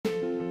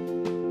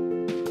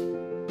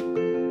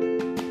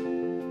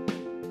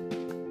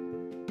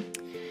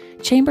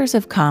Chambers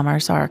of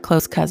commerce are a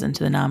close cousin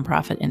to the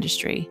nonprofit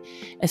industry,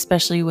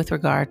 especially with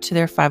regard to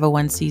their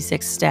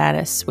 501c6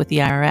 status with the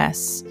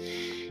IRS.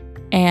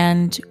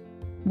 And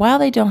while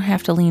they don't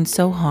have to lean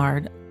so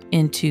hard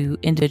into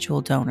individual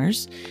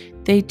donors,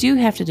 they do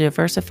have to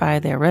diversify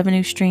their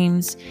revenue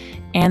streams,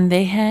 and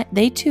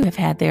they too have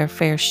had their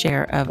fair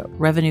share of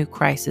revenue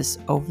crisis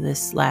over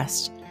this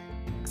last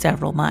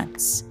several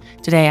months.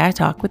 Today, I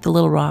talk with the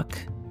Little Rock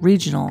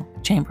Regional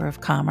Chamber of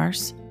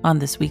Commerce on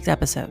this week's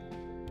episode.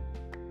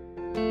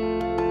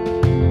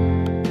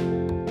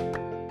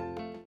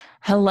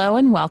 Hello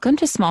and welcome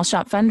to Small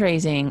Shop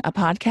Fundraising, a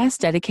podcast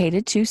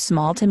dedicated to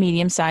small to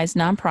medium-sized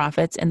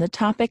nonprofits and the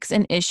topics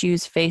and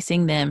issues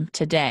facing them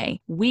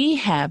today. We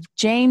have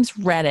James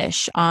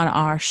Reddish on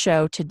our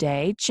show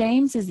today.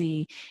 James is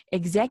the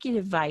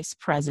Executive Vice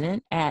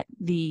President at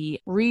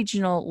the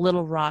Regional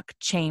Little Rock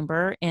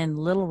Chamber in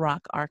Little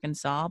Rock,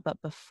 Arkansas.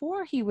 But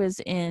before he was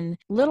in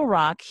Little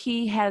Rock,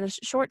 he had a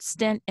short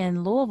stint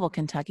in Louisville,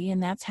 Kentucky,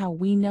 and that's how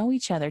we know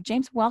each other.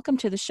 James, welcome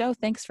to the show.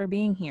 Thanks for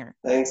being here.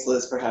 Thanks,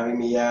 Liz, for having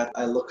me. Yeah,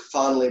 I look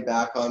fondly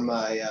back on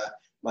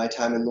my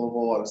time in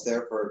Louisville. I was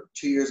there for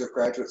 2 years of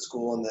graduate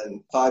school and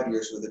then 5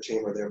 years with the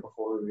chamber there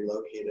before we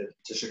relocated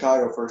to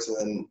Chicago first, and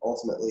then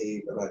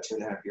ultimately about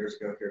 2.5 years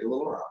ago here to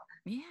Little Rock.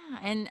 Yeah,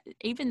 and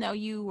even though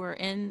you were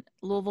in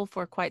Louisville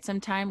for quite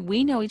some time,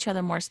 we know each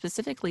other more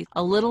specifically.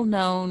 A little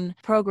known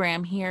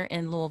program here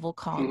in Louisville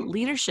called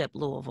Leadership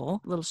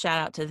Louisville. A little shout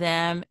out to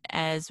them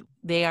as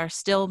they are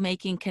still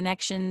making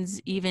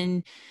connections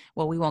even,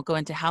 well, we won't go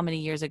into how many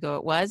years ago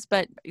it was,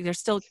 but they're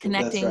still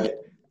connecting That's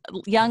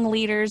right. Young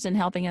leaders and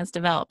helping us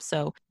develop.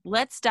 So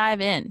let's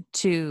dive in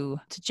to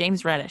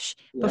James Reddish.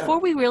 Yeah. Before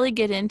we really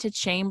get into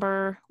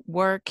chamber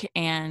work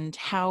and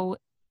how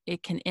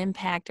it can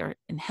impact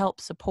and help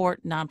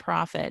support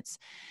nonprofits,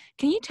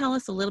 can you tell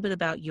us a little bit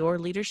about your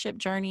leadership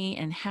journey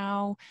and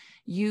how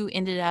you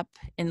ended up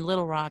in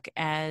Little Rock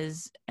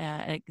as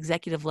an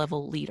executive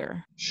level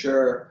leader?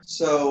 Sure.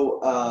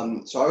 So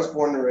I was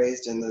born and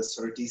raised in the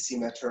sort of DC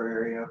metro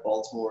area,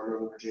 Baltimore,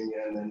 Northern Virginia,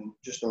 and then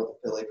just north of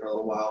Philly for a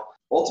little while.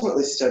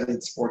 Ultimately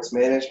studied sports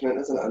management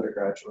as an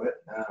undergraduate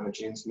at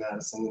James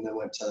Madison, and then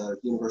went to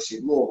University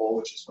of Louisville,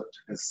 which is what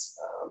took us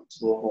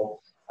to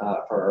Louisville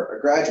for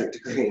a graduate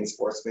degree in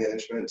sports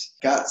management.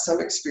 Got some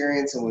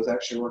experience and was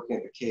actually working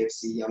at the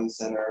KFC Yum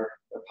Center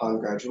upon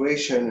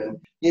graduation. And,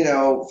 you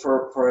know,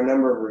 for a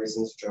number of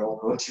reasons, which I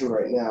won't go into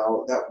right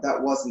now,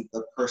 that wasn't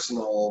the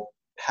personal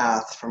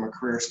path from a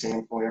career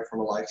standpoint or from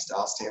a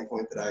lifestyle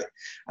standpoint that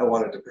I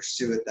wanted to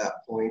pursue at that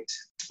point.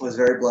 I was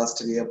very blessed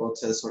to be able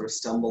to sort of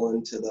stumble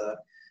into the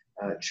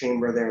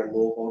chamber there in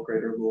Louisville,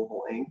 Greater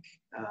Louisville, Inc.,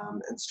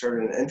 and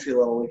started an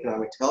entry-level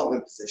economic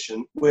development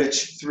position,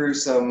 which through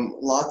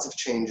lots of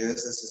changes,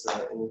 this is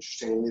an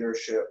interesting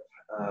leadership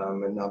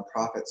and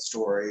nonprofit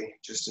story,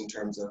 just in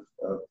terms of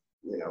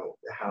you know,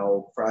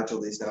 how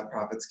fragile these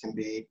nonprofits can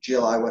be.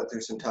 GLI went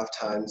through some tough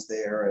times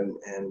there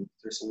and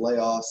through some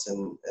layoffs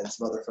and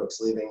some other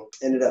folks leaving.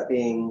 Ended up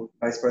being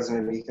Vice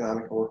President of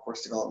Economic and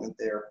Workforce Development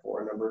there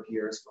for a number of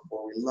years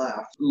before we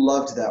left.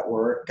 Loved that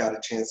work, got a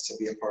chance to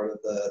be a part of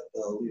the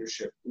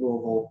Leadership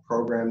Louisville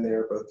program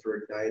there, both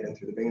through Ignite and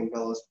through the Bingham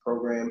Fellows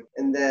program.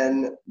 And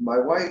then my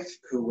wife,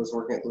 who was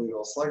working at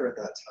Louisville Slugger at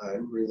that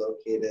time,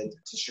 relocated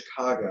to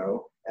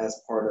Chicago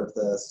as part of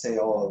the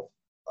sale of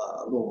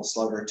Louisville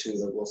Slugger to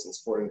the Wilson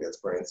Sporting Goods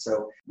brand.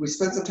 So we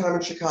spent some time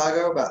in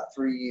Chicago, about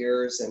 3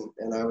 years,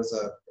 and I was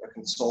a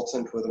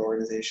consultant with an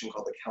organization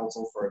called the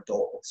Council for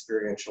Adult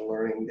Experiential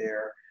Learning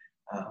there.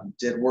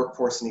 Did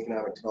workforce and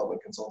economic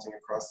development consulting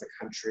across the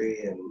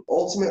country, and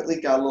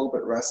ultimately got a little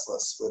bit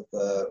restless with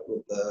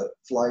the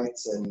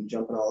flights and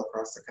jumping all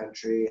across the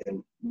country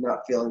and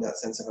not feeling that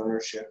sense of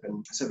ownership.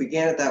 And so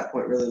began at that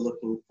point really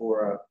looking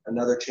for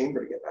another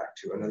chamber to get back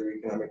to, another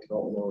economic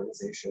development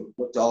organization.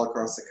 Looked all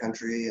across the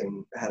country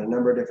and had a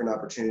number of different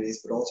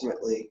opportunities, but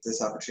ultimately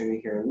this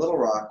opportunity here in Little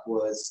Rock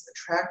was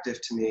attractive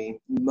to me,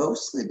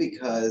 mostly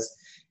because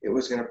it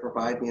was going to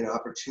provide me an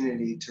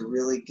opportunity to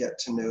really get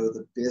to know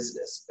the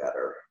business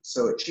better.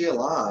 So at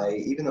GLI,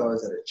 even though I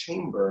was at a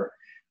chamber,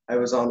 I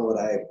was on what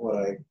I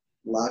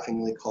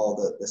laughingly call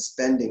the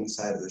spending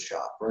side of the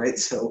shop, right?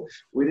 So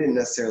we didn't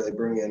necessarily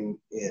bring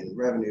in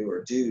revenue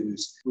or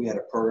dues. We had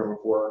a program of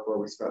work where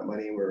we spent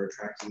money and we were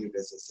attracting new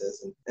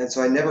businesses. And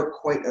so I never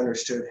quite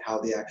understood how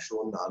the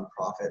actual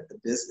nonprofit, the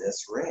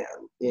business ran.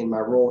 In my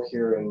role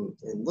here in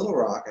Little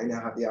Rock, I now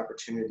have the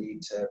opportunity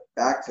to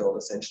backfill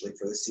essentially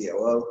for the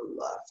COO who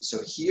left. So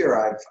here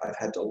I've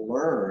had to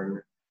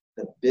learn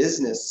the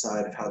business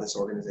side of how this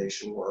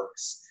organization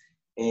works.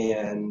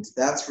 And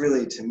that's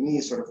really, to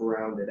me, sort of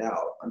rounded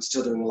out. I'm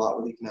still doing a lot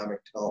with economic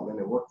development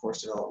and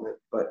workforce development,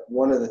 but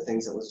one of the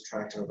things that was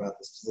attractive about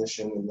this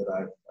position and that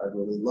I've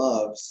really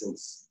loved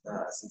since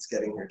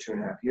getting here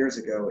 2.5 years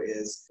ago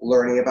is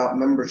learning about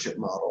membership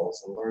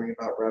models and learning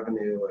about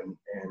revenue and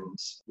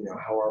you know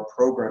how our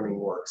programming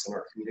works and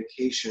our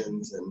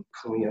communications, and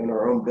we own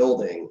our own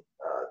building.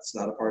 It's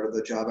not a part of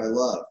the job I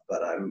love,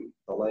 but I'm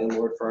the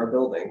landlord for our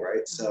building,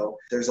 right? So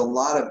there's a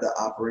lot of the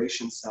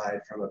operation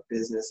side from a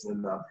business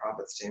and a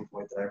nonprofit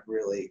standpoint that I've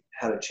really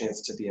had a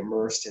chance to be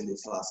immersed in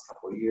these last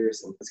couple of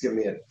years. And it's given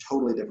me a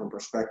totally different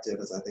perspective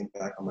as I think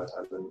back on my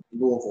time in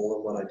Louisville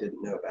and what I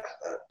didn't know back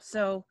then.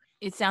 So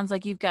it sounds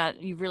like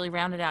you've really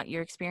rounded out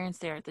your experience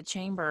there at the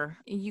chamber.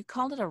 You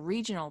called it a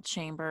regional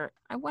chamber.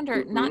 I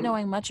wonder, not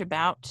knowing much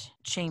about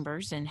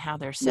chambers and how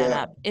they're set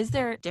Yeah. up, is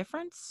there a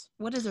difference?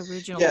 What is a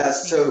regional Yeah,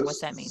 chamber?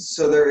 What's that mean?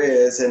 so there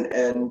is,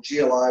 and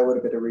GLI would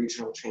have been a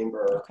regional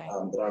chamber Okay.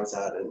 that I was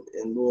at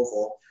in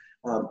Louisville.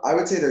 I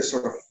would say there's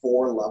sort of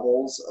 4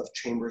 levels of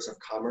chambers of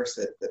commerce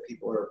that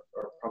people are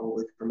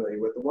probably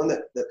familiar with. The one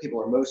that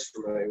people are most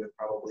familiar with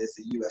probably is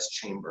the U.S.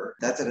 Chamber.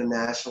 That's at a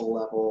national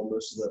level.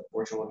 Most of the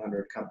Fortune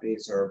 100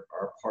 companies are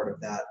part of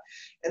that.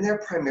 And they're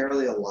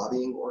primarily a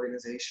lobbying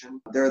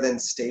organization. There are then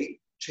state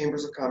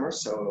chambers of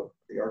commerce. So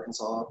the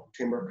Arkansas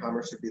Chamber of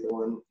Commerce would be the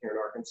one here in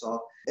Arkansas.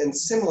 And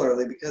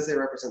similarly, because they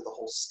represent the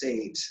whole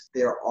state,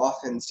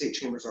 state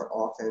chambers are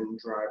often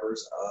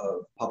drivers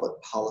of public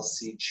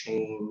policy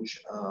change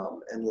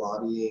and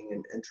lobbying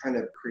and trying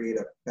to create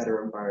a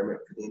better environment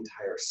for the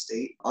entire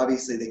state.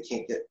 Obviously, they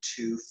can't get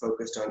too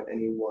focused on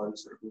any one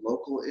sort of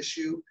local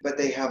issue, but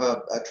they have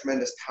a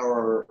tremendous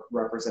power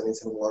representing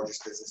some of the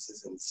largest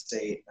businesses in the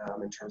state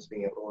in terms of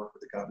being able to work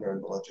with the governor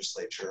and the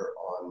legislature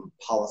on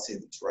policy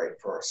that's right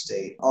for our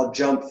state. I'll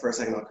jump for a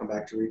second, I'll come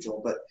back to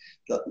regional, but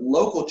the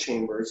local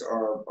chambers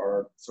are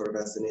sort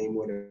of, as the name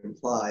would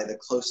imply, the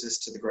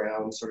closest to the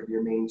ground, sort of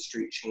your Main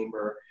Street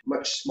chamber,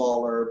 much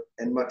smaller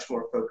and much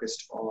more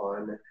focused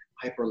on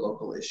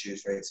hyper-local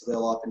issues, right? So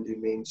they'll often do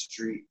Main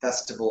Street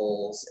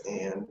festivals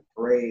and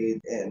parades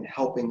and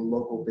helping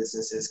local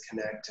businesses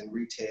connect and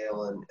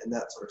retail and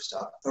that sort of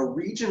stuff. A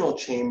regional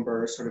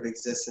chamber sort of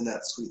exists in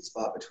that sweet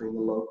spot between the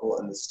local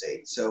and the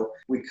state. So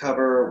we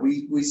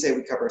say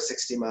we cover a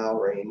 60-mile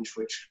range,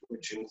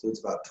 which includes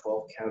about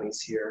 12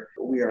 counties here.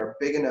 We are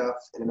big enough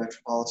in a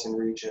metropolitan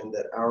region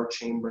that our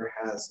chamber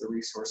has the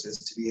resources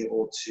to be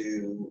able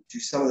to do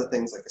some of the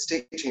things like the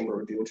state chamber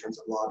would do in terms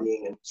of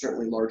lobbying and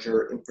certainly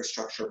larger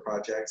infrastructure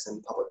projects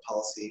and public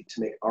policy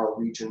to make our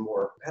region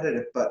more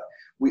competitive. But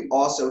we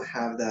also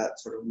have that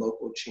sort of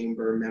local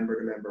chamber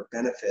member-to-member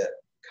benefit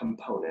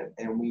component,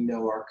 and we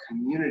know our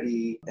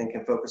community and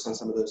can focus on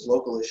some of those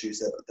local issues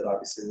that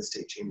obviously the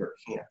state chamber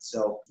can't.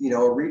 So,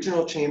 a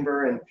regional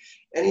chamber and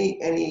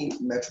any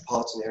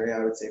metropolitan area,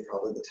 I would say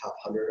probably the top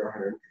 100 or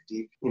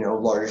 150,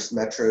 largest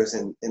metros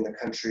in the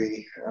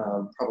country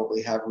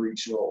probably have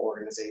regional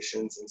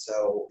organizations. And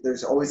so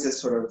there's always this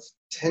sort of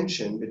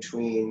tension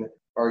between,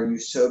 are you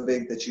so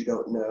big that you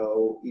don't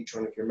know each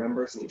one of your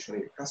members and each one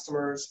of your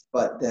customers?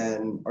 But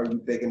then are you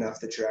big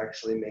enough that you're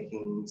actually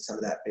making some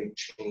of that big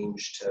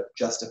change to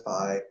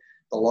justify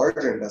the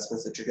larger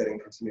investments that you're getting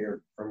from some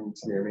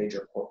of your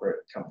major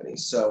corporate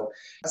companies? So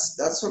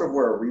that's sort of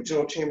where a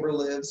regional chamber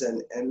lives,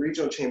 and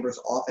regional chambers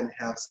often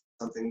have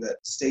something that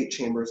state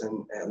chambers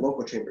and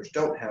local chambers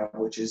don't have,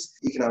 which is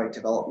economic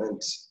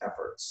development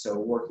efforts. So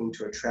working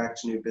to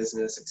attract new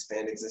business,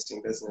 expand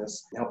existing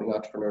business, helping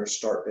entrepreneurs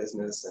start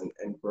business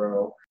and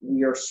grow.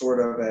 We are sort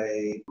of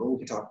we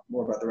can talk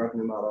more about the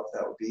revenue model if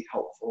that would be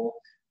helpful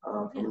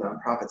from a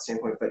nonprofit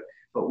standpoint,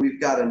 but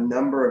we've got a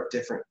number of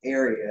different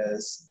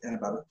areas, and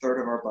about a third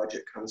of our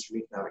budget comes from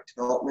economic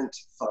development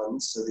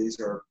funds. So these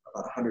are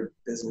about 100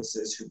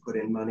 businesses who put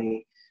in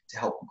money to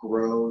help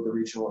grow the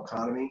regional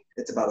economy.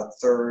 It's about a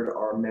third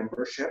our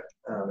membership,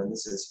 and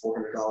this is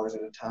 $400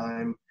 at a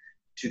time,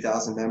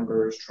 2,000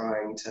 members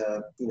trying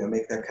to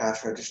make their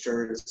cash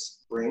registers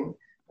ring.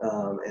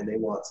 And they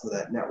want some of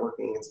that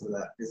networking and some of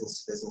that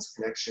business-to-business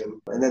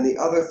connection. And then the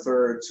other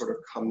third sort of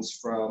comes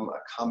from a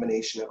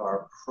combination of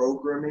our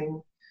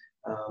programming,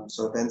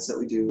 so events that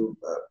we do,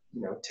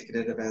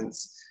 ticketed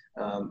events,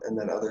 and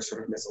then other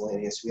sort of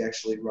miscellaneous. We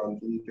actually run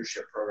the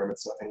leadership program.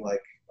 It's nothing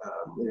like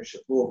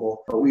Leadership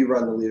Louisville, but we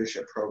run the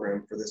leadership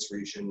program for this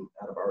region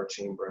out of our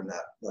chamber, and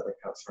that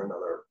accounts for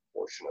another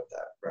portion of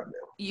that revenue.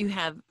 You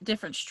have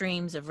different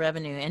streams of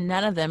revenue, and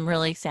none of them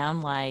really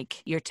sound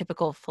like your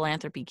typical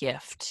philanthropy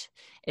gift.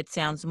 It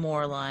sounds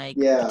more like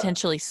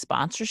potentially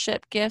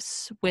sponsorship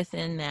gifts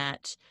within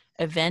that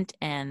event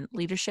and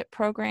leadership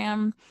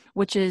program,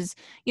 which is,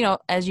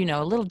 as you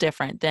know, a little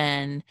different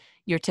than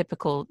your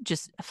typical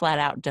just flat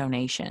out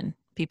donation.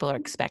 People are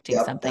expecting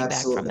something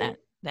absolutely. back from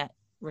that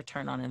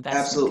return on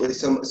investment. Absolutely.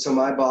 So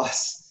my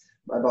boss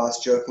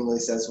jokingly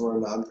says we're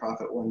a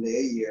nonprofit one day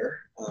a year,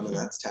 and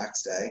that's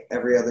tax day.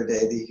 Every other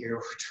day of the year,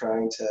 we're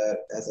trying to,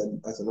 as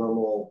a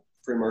normal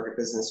free market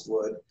business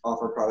would,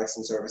 offer products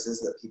and services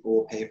that people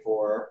will pay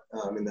for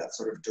in that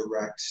sort of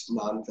direct,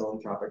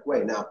 non-philanthropic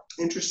way. Now,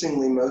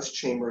 interestingly, many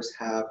chambers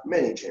have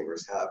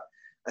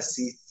a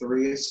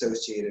C3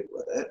 associated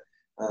with it,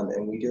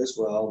 and we do as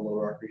well,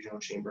 Little Rock Regional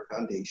Chamber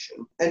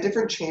Foundation. And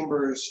different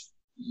chambers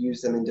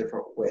use them in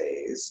different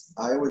ways.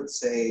 I would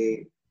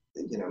say,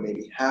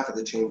 maybe half of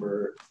the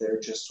chamber, they're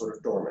just sort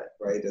of dormant,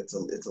 right? It's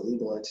a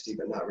legal entity,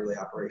 but not really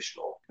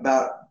operational.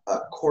 About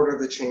a quarter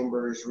of the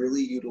chambers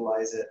really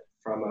utilize it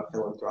from a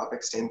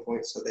philanthropic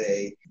standpoint. So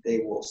they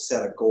will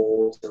set a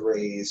goal to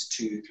raise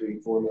 $2,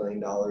 $3, $4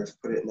 million,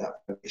 put it in that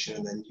foundation,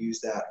 and then use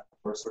that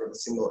for sort of a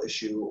single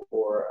issue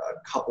or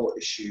a couple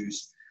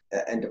issues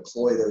and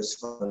deploy those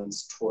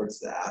funds towards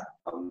that.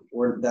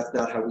 That's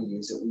not how we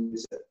use it. We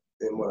use it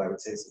in what I would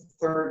say is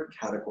the third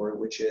category,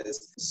 which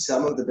is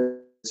some of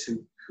the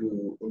businesses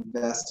who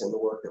invest in the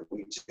work that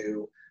we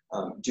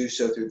do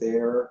so through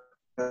their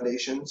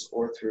foundations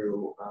or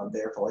through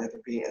their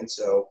philanthropy. And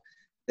so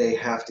they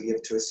have to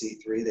give to a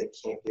C3. They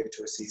can't give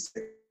to a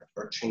C6.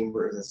 Our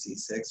chamber is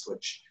a C6,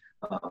 which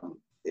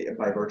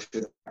by virtue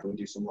of that, we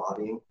do some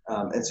lobbying.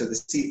 And so the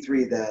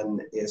C3 then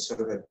is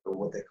sort of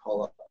what they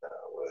call a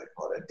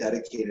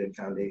dedicated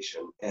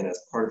foundation. And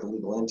as part of the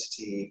legal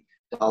entity,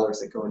 dollars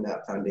that go in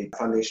that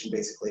foundation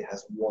basically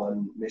has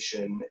one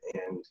mission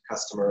and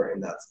customer,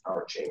 and that's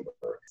our chamber.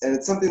 And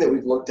it's something that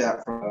we've looked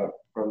at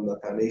from the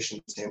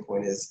foundation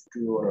standpoint is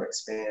do we want to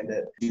expand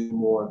it, do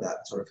more of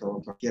that sort of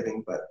philanthropic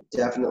giving, but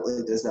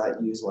definitely does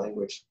not use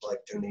language like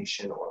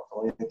donation or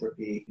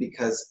philanthropy,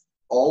 because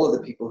all of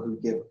the people who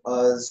give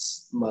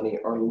us money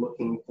are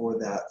looking for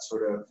that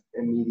sort of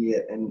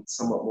immediate and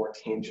somewhat more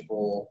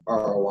tangible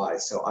ROI.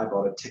 So I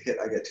bought a ticket,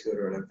 I get to go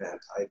to an event.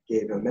 I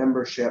gave a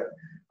membership,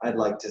 I'd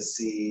like to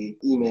see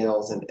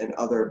emails and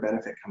other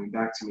benefit coming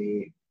back to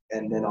me,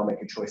 and then I'll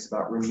make a choice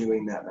about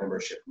renewing that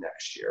membership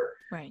next year.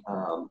 Right.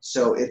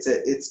 So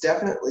it's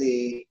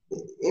definitely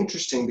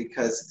interesting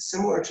because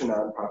similar to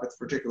nonprofits,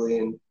 particularly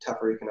in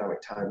tougher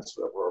economic times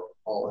that we're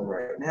all in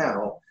right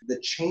now, the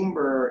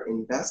chamber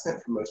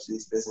investment for most of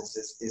these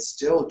businesses is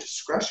still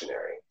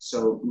discretionary.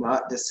 So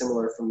not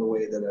dissimilar from the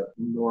way that a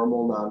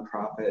normal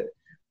nonprofit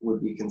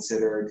would be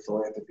considered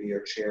philanthropy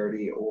or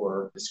charity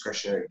or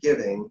discretionary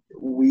giving.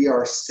 We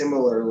are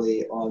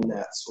similarly on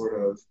that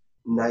sort of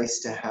nice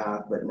to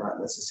have, but not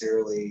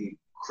necessarily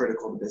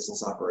critical to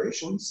business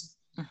operations.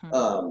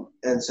 Mm-hmm.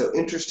 And so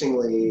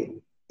interestingly,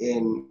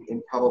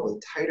 in probably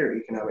tighter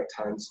economic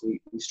times, we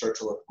start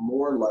to look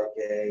more like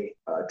a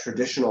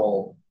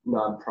traditional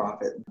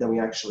nonprofit than we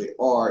actually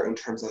are in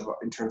terms of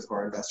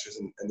our investors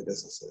and the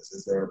businesses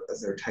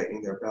as they're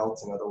tightening their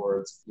belts. In other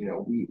words,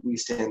 we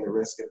stand the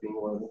risk of being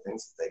one of the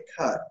things that they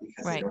cut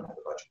because right. They don't have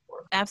the budget for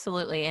it.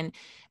 Absolutely. And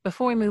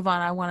before we move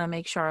on, I want to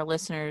make sure our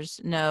listeners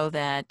know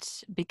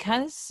that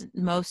because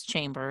most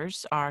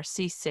chambers are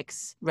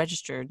C6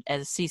 registered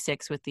as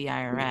C6 with the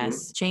IRS,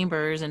 mm-hmm.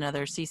 chambers and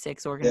other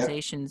C6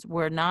 organizations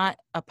were not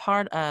a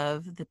part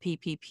of the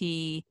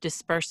PPP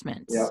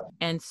disbursements. Yep.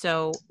 And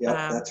so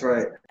that's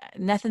right.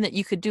 Nothing that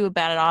you could do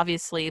about it,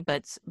 obviously,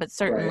 but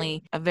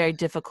certainly a very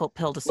difficult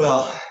pill to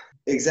swallow. Well,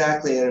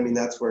 exactly. And I mean,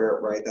 that's where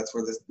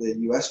the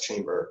U.S.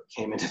 Chamber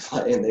came into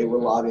play, and they were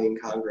lobbying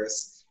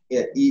Congress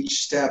at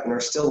each step and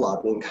are still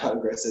lobbying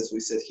Congress as we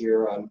sit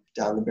here on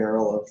down the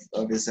barrel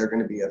of is there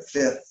going to be a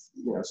fifth,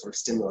 sort of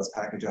stimulus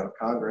package out of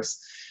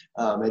Congress.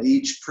 At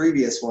each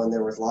previous one,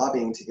 there was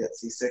lobbying to get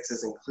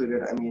C6s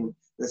included. I mean,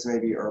 this may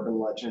be urban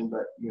legend,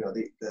 but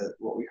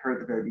what we heard at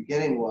the very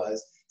beginning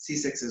was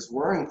C6s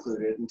were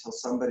included until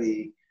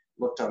somebody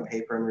looked on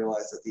paper and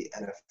realized that the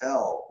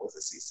NFL was a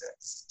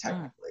C6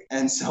 technically.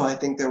 And so I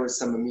think there was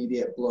some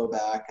immediate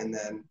blowback, and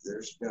then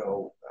there's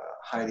no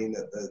hiding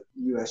that the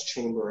U.S.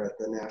 Chamber at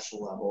the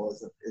national level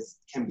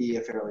can be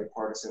a fairly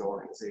partisan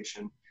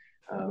organization.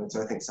 And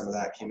so I think some of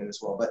that came in as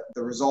well. But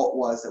the result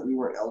was that we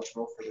weren't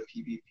eligible for the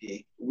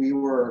PPP. We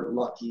were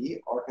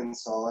lucky,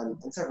 Arkansas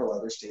and several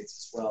other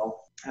states as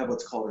well have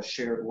what's called a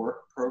shared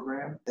work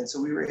program. And so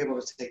we were able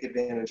to take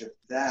advantage of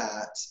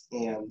that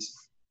and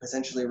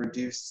essentially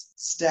reduce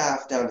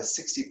staff down to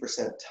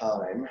 60%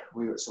 time.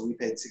 So we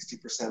paid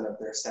 60% of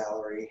their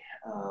salary,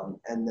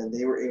 and then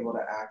they were able to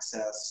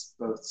access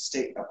both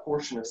a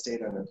portion of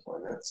state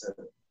unemployment, so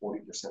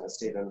 40% of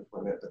state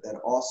unemployment, but then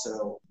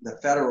also the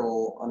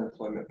federal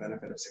unemployment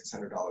benefit of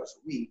 $600 a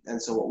week.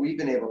 And so what we've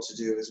been able to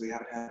do is we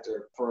haven't had to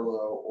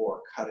furlough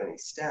or cut any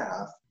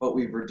staff, but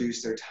we've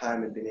reduced their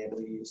time and been able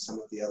to use some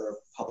of the other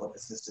public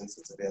assistance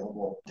that's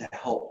available to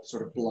help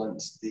sort of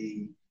blunt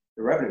the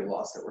revenue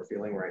loss that we're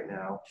feeling right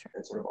now,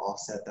 and sort of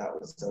offset that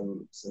with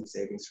some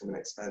savings from an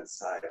expense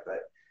side.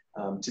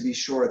 But to be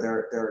sure,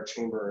 there are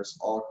chambers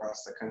all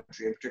across the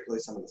country, and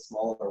particularly some of the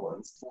smaller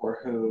ones,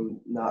 for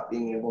whom not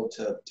being able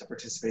to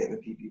participate in the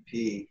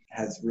PPP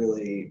has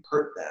really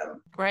hurt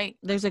them. Right.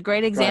 There's a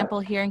great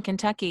example here in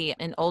Kentucky,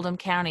 in Oldham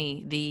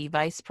County. The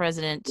vice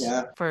president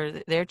for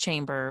their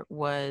chamber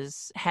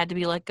had to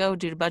be let go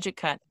due to budget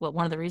cut. Well,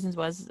 one of the reasons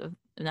was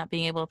not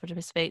being able to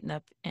participate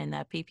in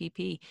that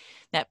PPP.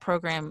 That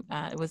program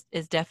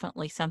is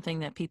definitely something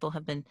that people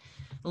have been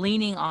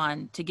leaning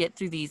on to get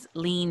through these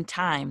lean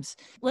times.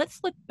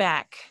 Let's look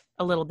back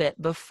a little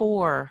bit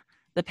before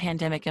the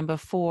pandemic and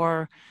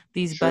before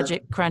these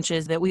budget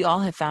crunches that we all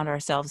have found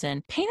ourselves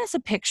in. Paint us a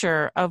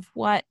picture of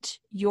what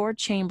your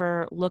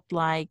chamber looked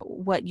like,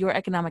 what your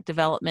economic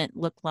development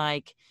looked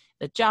like,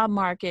 the job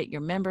market,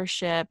 your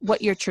membership,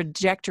 what your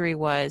trajectory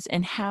was,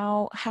 and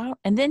how,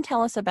 and then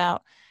tell us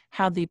about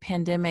how the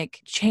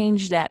pandemic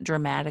changed that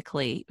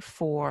dramatically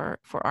for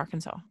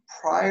Arkansas?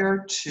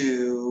 Prior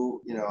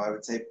to, I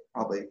would say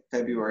probably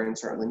February and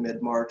certainly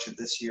mid-March of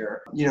this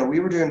year, we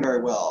were doing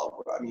very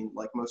well. I mean,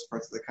 like most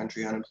parts of the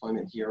country,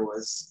 unemployment here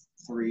was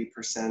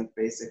 3%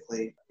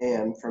 basically.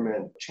 And from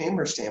a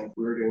chamber standpoint,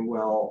 we were doing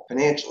well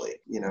financially,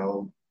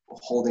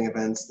 holding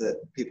events that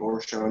people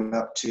were showing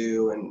up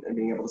to and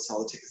being able to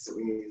sell the tickets that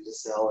we needed to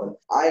sell. And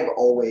I've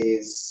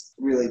always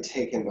really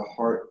taken to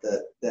heart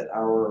that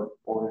our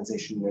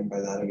organization, and by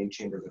that I mean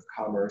Chambers of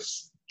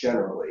Commerce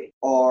generally,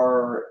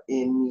 are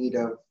in need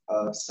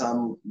of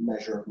some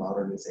measure of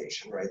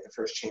modernization, right? The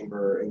first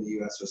chamber in the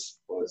U.S.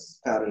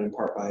 was founded in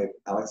part by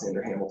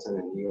Alexander Hamilton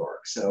in New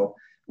York. So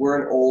we're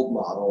an old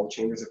model.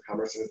 Chambers of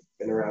Commerce have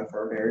been around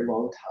for a very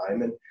long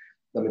time. And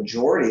the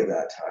majority of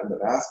that time, the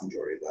vast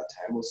majority of that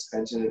time, was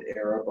spent in an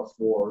era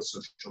before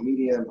social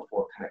media and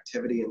before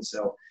connectivity. And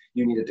so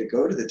you needed to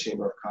go to the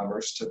Chamber of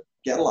Commerce to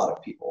get a lot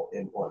of people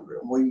in one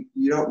room. Well,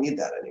 you don't need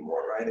that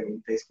anymore, right? I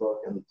mean, Facebook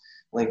and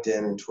LinkedIn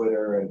and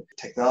Twitter and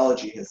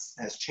technology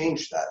has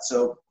changed that.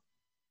 So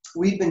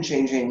we've been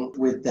changing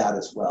with that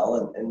as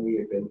well. And we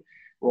have been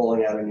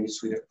rolling out a new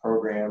suite of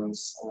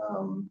programs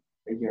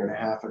a year and a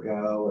half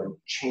ago and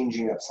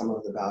changing up some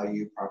of the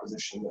value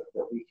proposition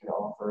that we can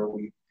offer.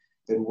 We've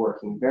been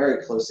working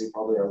very closely.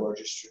 Probably our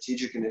largest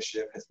strategic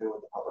initiative has been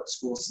with the public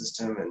school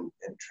system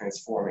and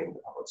transforming the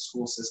public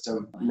school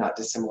system, not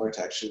dissimilar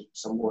to actually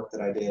some work that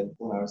I did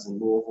when I was in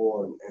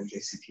Louisville and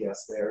JCPS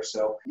there.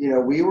 So,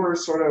 we were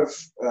sort of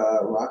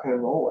rocking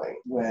and rolling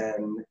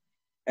when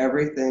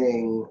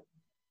everything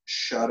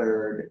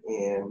shuttered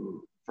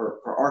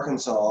for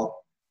Arkansas.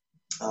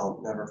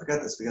 I'll never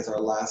forget this because our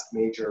last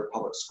major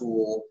public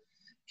school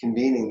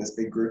convening, this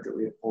big group that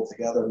we had pulled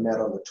together, met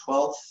on the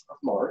 12th of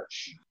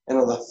March. And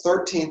on the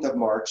 13th of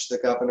March, the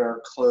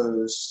governor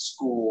closed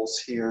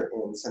schools here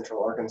in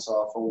central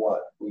Arkansas for what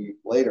we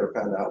later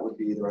found out would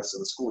be the rest of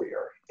the school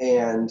year.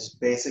 And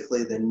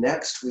basically the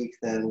next week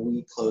then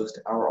we closed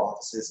our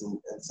offices and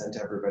sent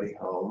everybody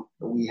home.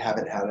 We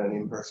haven't had an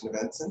in-person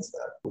event since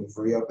then. We've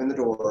reopened the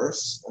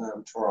doors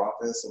to our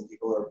office, and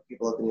people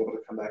have been able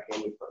to come back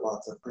in. We've put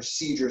lots of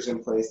procedures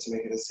in place to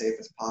make it as safe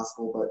as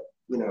possible, but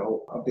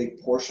a big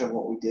portion of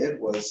what we did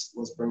was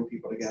bring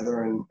people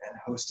together and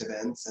host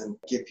events and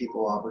give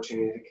people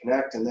opportunity to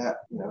connect. And that,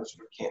 sort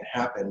of can't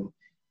happen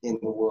in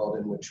the world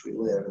in which we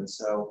live. And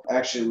so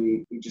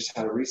actually we just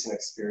had a recent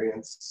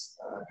experience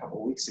a couple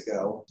of weeks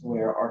ago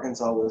where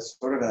Arkansas was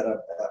sort of at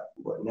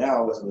what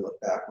now, as we look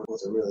back,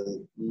 was a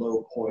really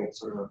low point,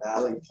 sort of a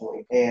valley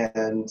point.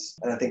 And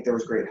I think there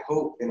was great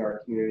hope in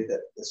our community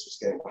that this was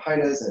getting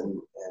behind us, and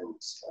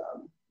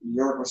New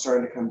York was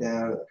starting to come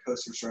down, and the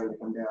coast was starting to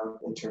come down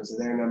in terms of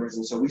their numbers.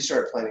 And so we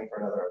started planning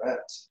for another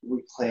event.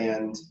 We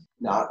planned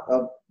not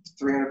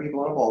 300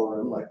 people in a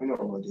ballroom like we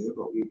normally do,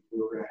 but we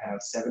were going to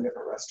have 7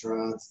 different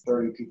restaurants,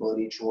 30 people at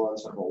each one,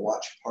 sort of a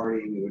watch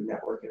party. We would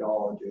network it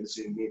all and do a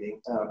Zoom meeting.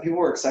 People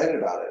were excited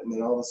about it. And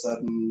then all of a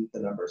sudden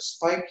the numbers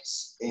spiked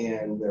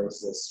and there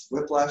was this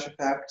whiplash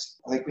effect.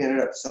 I think we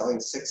ended up selling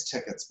 6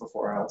 tickets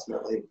before I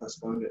ultimately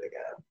postponed it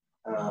again.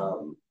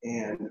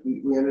 And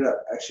we ended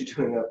up actually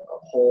doing a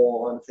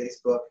poll on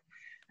Facebook,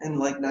 and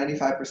like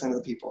 95% of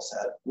the people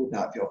said would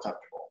not feel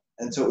comfortable.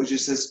 And so it was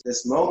just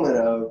this moment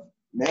of,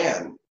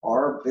 man,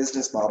 our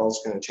business model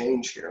is going to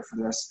change here for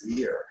the rest of the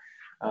year.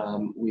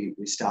 We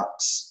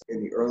stopped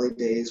in the early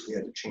days. We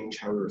had to change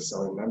how we were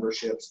selling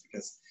memberships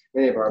because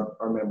many of our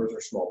members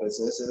are small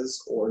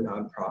businesses or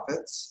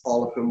nonprofits,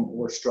 all of whom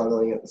were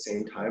struggling at the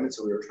same time. And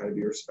so we were trying to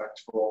be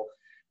respectful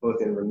both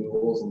in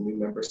renewals and new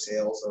member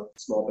sales of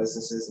small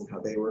businesses and how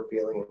they were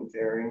feeling and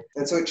faring.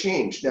 And so it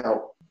changed.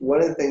 Now, one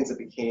of the things that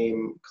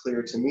became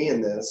clear to me in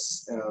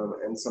this,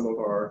 and some of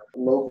our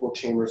local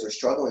chambers are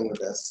struggling with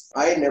this,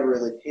 I had never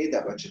really paid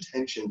that much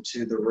attention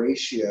to the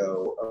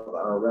ratio of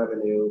our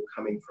revenue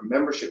coming from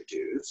membership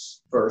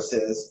dues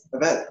versus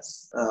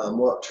events.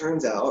 Well, it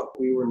turns out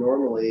we were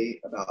normally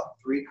about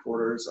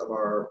 3/4 of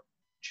our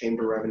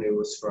chamber revenue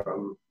was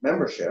from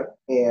membership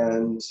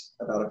and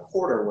about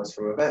 1/4 was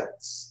from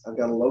events. I've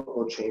got a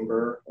local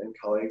chamber and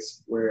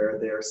colleagues where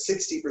they're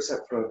 60%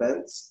 from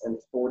events and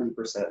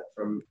 40%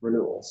 from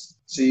renewals.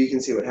 So you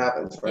can see what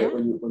happens, right?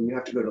 Yeah. When you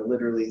have to go to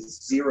literally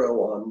 0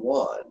 on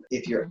 1,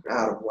 if you're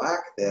out of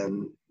whack,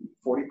 then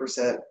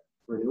 40%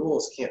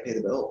 renewals can't pay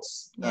the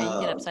bills. Yeah,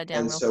 you get upside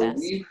down and real so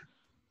fast.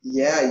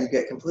 you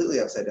get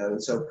completely upside down.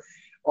 And so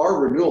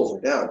our renewals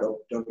are down.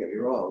 Don't get me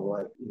wrong.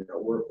 Like,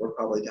 we're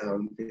probably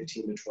down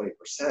 15 to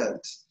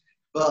 20%,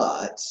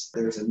 but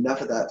there's enough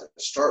of that to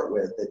start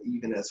with that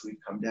even as we've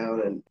come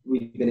down and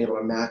we've been able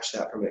to match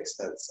that from an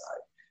expense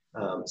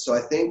side. So I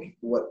think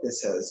what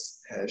this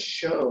has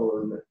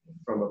shown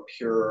from a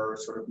pure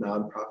sort of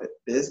nonprofit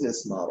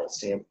business model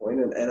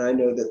standpoint, and I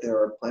know that there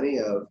are plenty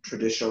of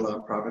traditional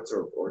nonprofits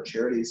or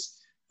charities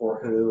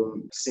for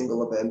whom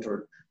single event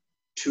or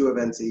 2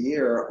 events a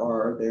year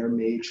are their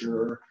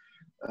major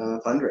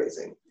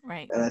fundraising.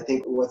 Right. And I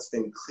think what's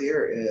been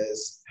clear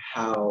is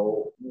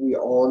how we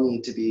all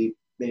need to be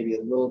maybe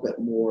a little bit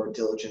more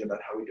diligent about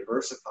how we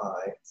diversify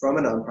from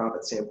a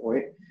nonprofit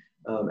standpoint.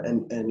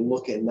 and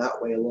look in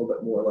that way a little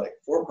bit more like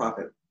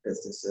for-profit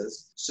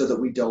businesses so that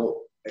we don't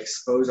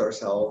expose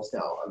ourselves.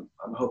 Now,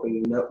 I'm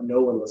hoping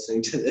no one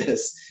listening to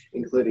this,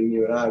 including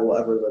you and I, will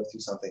ever live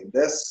through something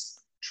this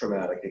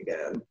traumatic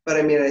again. But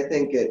I mean, I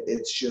think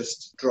it's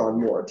just drawn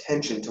more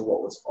attention to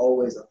what was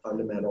always a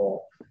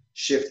fundamental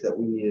shift that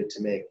we needed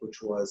to make,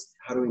 which was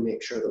how do we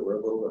make sure that we're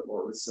a little bit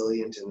more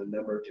resilient in a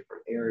number of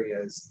different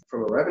areas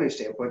from a revenue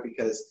standpoint?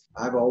 Because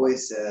I've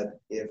always said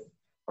if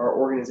our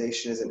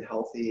organization isn't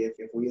healthy,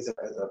 if we as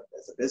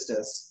a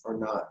business are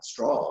not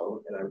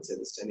strong, and I would say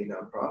this to any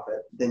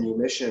nonprofit, then your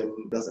mission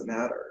doesn't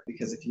matter.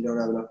 Because if you don't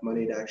have enough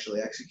money to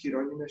actually execute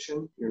on your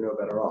mission, you're no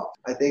better off.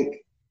 I think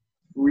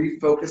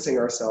refocusing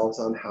ourselves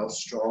on how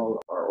strong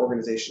our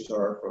organizations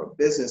are from a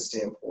business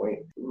standpoint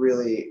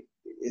really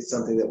is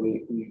something that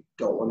we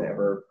don't want to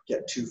ever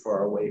get too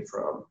far away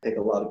from. I think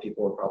a lot of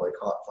people are probably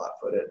caught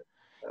flat-footed.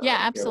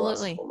 Yeah, In the last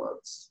absolutely. couple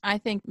months. I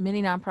think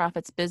many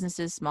nonprofits,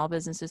 businesses, small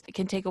businesses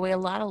can take away a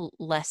lot of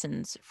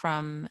lessons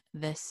from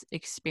this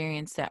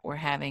experience that we're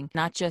having,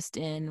 not just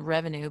in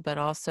revenue, but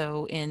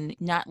also in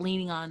not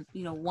leaning on,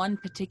 one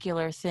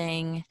particular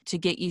thing to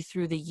get you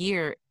through the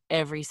year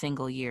every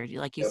single year.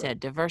 Like you said,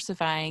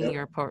 diversifying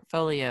your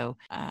portfolio.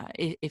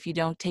 If you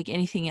don't take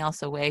anything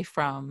else away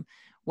from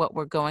what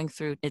we're going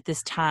through at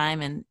this time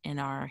and in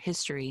our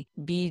history,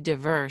 be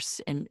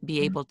diverse and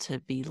be able to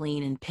be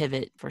lean and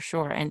pivot for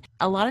sure. And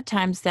a lot of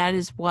times that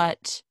is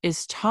what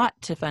is taught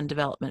to fund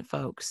development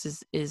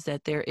folks is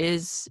that there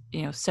is,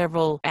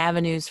 several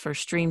avenues for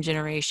stream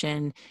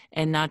generation,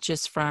 and not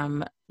just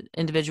from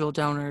individual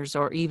donors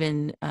or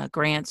even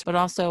grants, but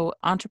also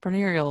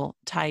entrepreneurial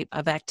type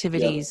of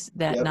activities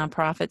that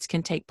nonprofits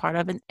can take part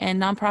of.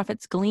 And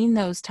nonprofits glean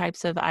those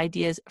types of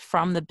ideas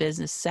from the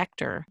business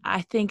sector.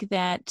 I think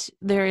that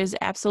there is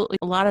absolutely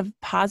a lot of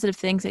positive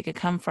things that could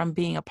come from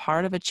being a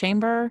part of a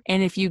chamber.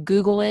 And if you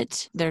Google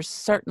it, there's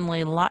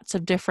certainly lots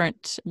of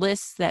different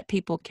lists that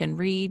people can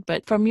read.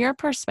 But from your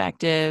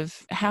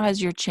perspective, how has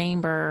your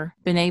chamber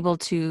been able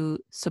to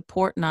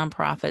support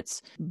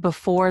nonprofits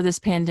before this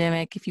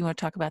pandemic, if you want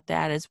to talk about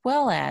that, as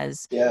well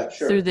as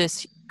through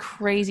this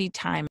crazy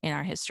time in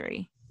our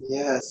history?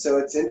 Yeah, so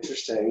it's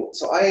interesting.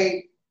 So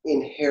I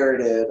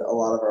inherited a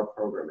lot of our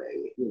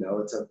programming.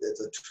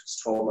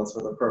 It's 12 months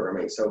worth of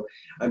programming. So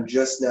I'm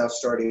just now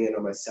starting in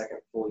on my second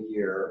full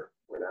year.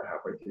 We're not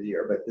halfway through the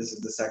year, but this is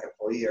the second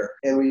full year.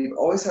 And we've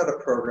always had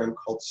a program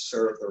called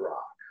Serve the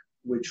Rock,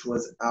 which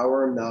was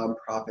our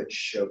nonprofit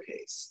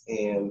showcase.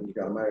 And we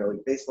got a minor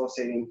league baseball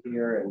stadium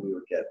here, and we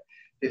would get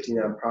 50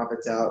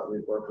 nonprofits out.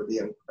 We'd work with the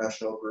Young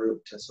Professional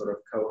Group to sort of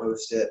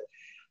co-host it.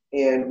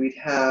 And we'd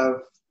have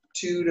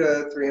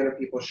 200 to 300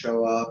 people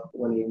show up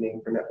one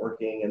evening for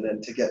networking, and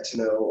then to get to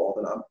know all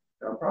the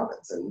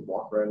nonprofits and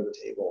walk around to the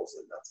tables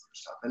and that sort of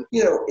stuff. And,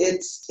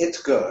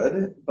 it's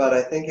good, but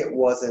I think it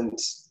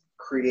wasn't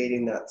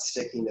creating that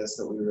stickiness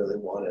that we really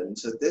wanted. And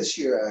so this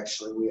year,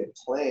 actually, we had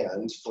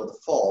planned for the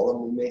fall, and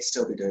we may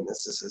still be doing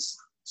this. This is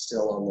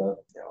still on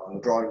the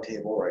drawing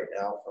table right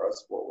now for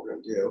us, what we're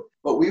going to do.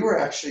 But we were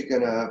actually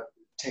going to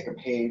take a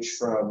page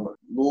from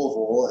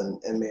Louisville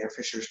and Mayor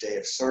Fisher's Day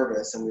of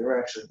Service, and we were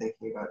actually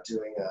thinking about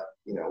doing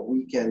a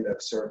weekend of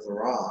Serve the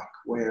Rock,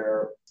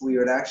 where we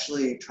would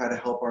actually try to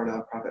help our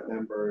nonprofit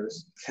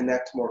members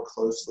connect more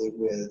closely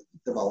with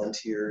the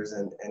volunteers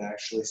and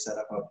actually set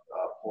up a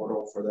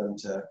portal for them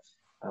to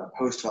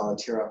post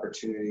volunteer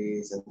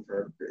opportunities, and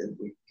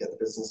we get the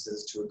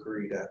businesses to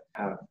agree to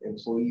have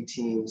employee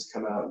teams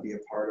come out and be a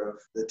part of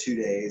the 2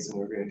 days. And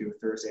we're going to do a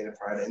Thursday and a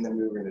Friday, and then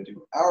we were going to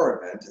do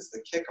our event as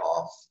the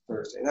kickoff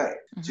Thursday night.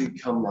 Mm-hmm. So you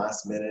come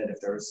last minute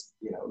if there's,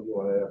 you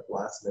wanted a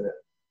last minute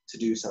to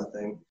do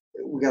something.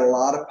 We got a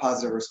lot of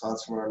positive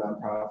response from our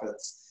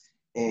nonprofits,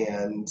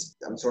 and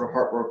I'm sort of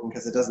heartbroken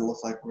because it doesn't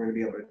look like we're going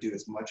to be able to do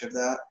as much of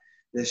that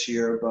this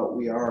year, but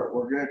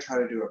we're going to try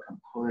to do a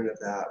component of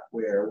that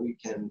where we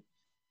can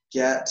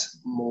get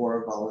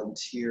more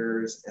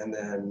volunteers. And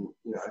then,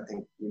 I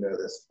think you know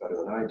this better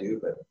than I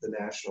do, but the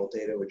national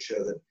data would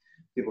show that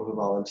people who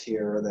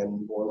volunteer are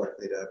then more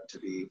likely to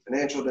be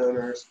financial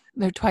donors.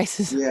 They're twice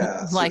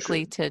as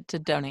likely to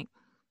donate.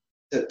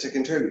 To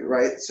contribute,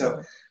 right?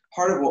 So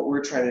part of what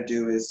we're trying to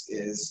do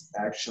is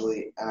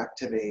actually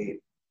activate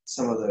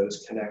some of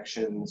those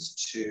connections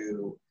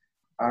to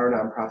our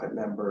nonprofit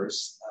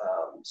members,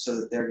 so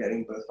that they're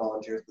getting both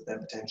volunteers, but then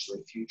potentially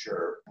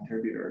future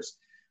contributors.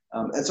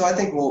 And so I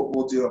think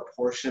we'll do a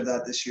portion of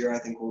that this year. I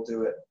think we'll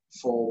do it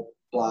full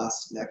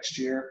blast next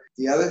year.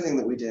 The other thing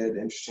that we did,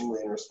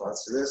 interestingly, in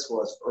response to this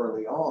was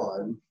early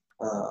on,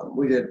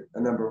 we did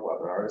a number of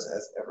webinars,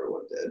 as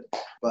everyone did,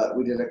 but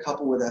we did a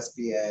couple with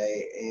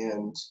SBA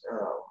and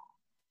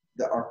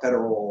our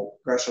federal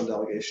congressional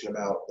delegation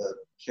about the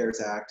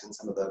CARES Act and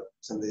some of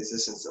the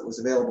assistance that was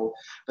available.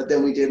 But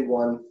then we did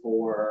one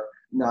for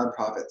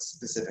nonprofits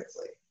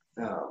specifically,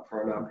 for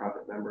our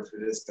nonprofit members. We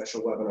did a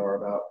special webinar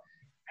about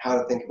how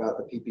to think about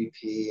the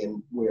PPP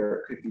and where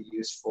it could be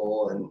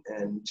useful,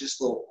 and just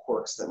little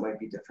quirks that might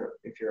be different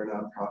if you're a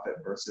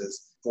nonprofit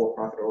versus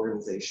for-profit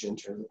organization in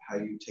terms of how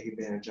you take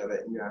advantage of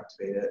it and you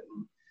activate it.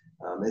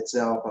 It's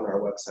now up on our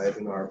website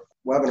in our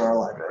webinar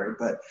library,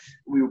 but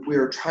we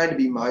were trying to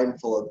be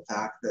mindful of the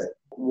fact that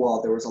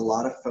while there was a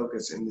lot of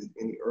focus in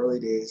the early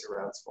days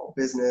around small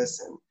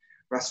business and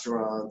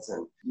restaurants,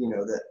 and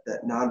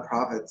that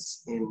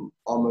nonprofits in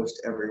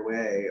almost every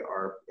way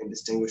are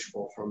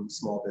indistinguishable from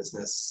small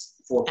business,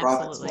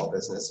 for-profit small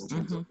business, in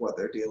terms of what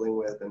they're dealing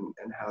with and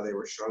how they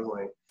were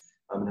struggling,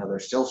 and how they're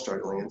still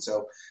struggling. And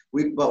so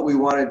we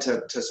wanted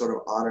to sort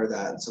of honor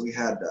that. And so we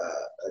had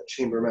a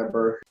chamber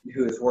member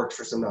who has worked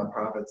for some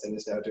nonprofits and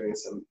is now doing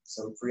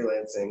some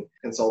freelancing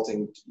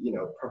consulting,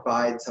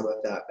 provide some of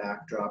that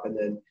backdrop. And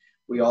then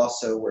we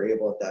also were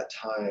able at that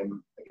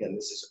time, again,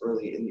 this is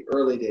in the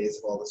early days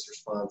of all this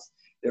response,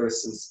 there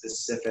was some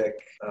specific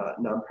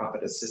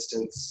nonprofit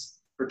assistance,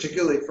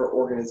 particularly for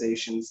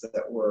organizations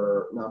that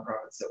were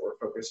nonprofits that were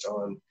focused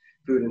on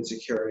food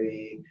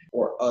insecurity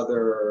or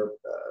other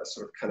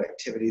sort of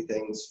connectivity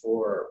things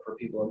for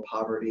people in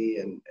poverty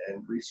and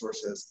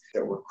resources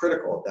that were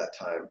critical at that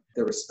time.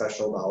 There were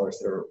special dollars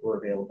that were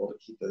available to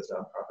keep those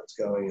nonprofits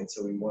going. And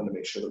so we wanted to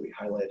make sure that we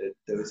highlighted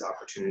those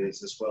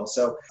opportunities as well.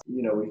 So,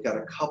 we've got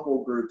a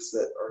couple groups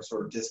that are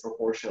sort of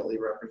disproportionately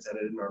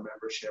represented in our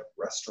membership.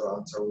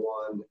 Restaurants are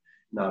one,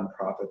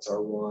 nonprofits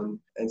are one.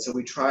 And so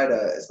we try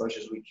to, as much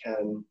as we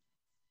can,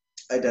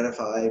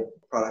 identify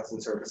products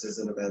and services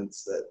and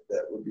events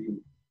that would be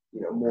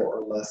more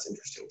or less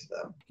interesting to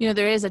them.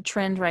 There is a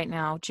trend right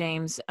now,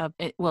 James,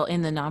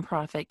 in the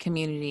nonprofit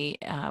community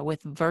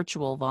with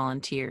virtual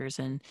volunteers,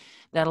 and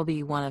that'll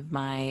be one of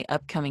my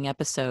upcoming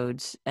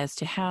episodes as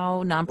to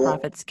how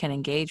nonprofits can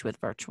engage with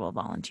virtual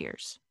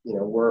volunteers.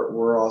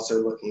 We're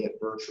also looking at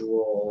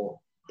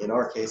virtual, in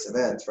our case,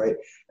 events, right?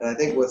 And I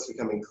think what's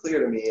becoming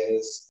clear to me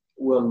is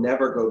we'll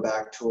never go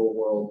back to a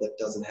world that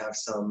doesn't have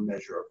some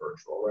measure of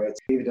virtual, right?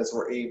 Maybe because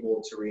we're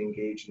able to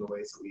re-engage in the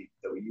ways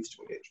that we used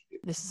to engage with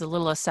people. This is a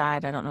little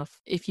aside. I don't know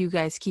if you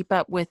guys keep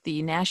up with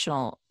the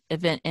national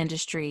event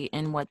industry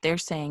and what they're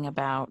saying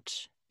about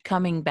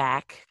coming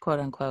back,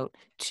 quote unquote,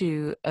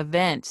 to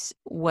events.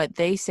 What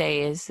they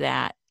say is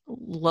that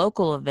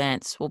local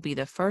events will be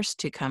the first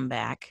to come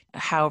back,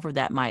 however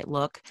that might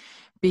look,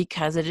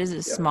 because it is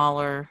a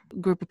smaller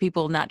group of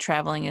people not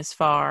traveling as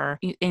far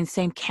in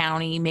same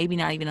county, maybe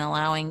not even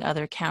allowing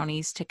other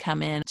counties to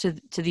come in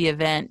to the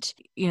event.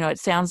 It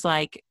sounds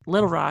like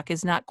Little Rock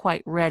is not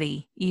quite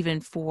ready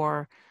even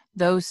for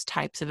those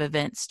types of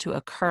events to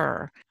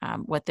occur.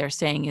 What they're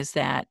saying is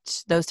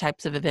that those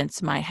types of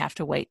events might have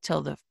to wait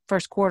till the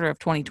first quarter of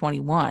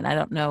 2021. I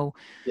don't know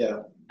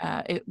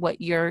what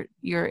your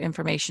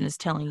information is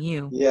telling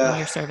you in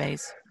your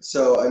surveys.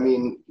 So,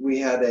 we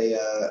had a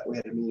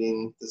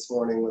meeting this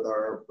morning with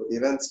the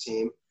events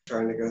team,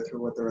 trying to go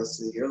through what the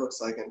rest of the year looks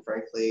like. And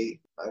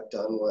frankly, I've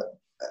done what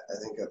I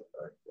think a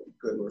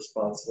good and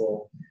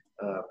responsible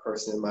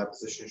person in my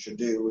position should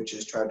do, which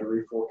is try to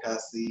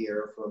reforecast the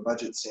year from a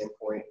budget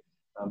standpoint,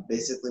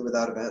 basically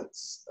without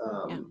events.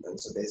 And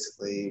so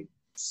basically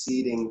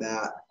seeding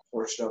that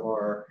portion of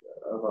our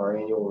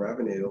annual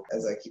revenue.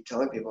 As I keep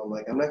telling people, I'm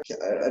like, I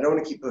don't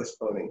want to keep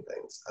postponing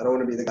things. I don't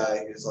want to be the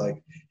guy who's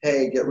like,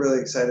 hey, get really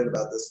excited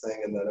about this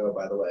thing, and then, oh,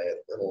 by the way,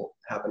 it'll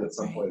happen at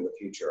some point in the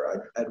future.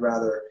 I'd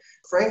rather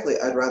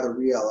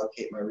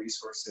reallocate my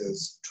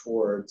resources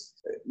towards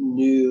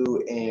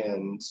new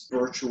and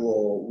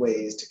virtual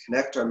ways to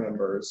connect our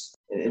members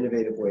and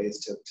innovative ways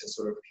to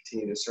sort of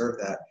continue to serve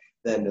that,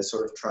 than to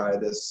sort of try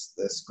this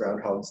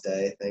Groundhog's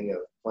Day thing of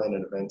plan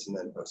an event and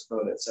then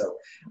postpone it. So,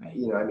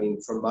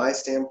 from my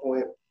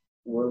standpoint,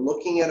 we're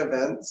looking at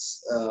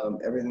events.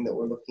 Everything that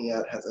we're looking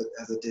at has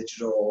a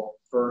digital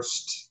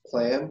first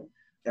plan.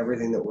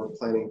 Everything that we're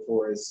planning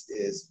for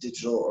is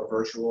digital or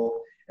virtual.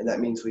 And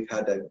that means we've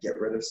had to get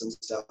rid of some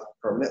stuff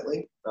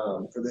permanently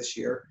for this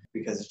year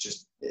because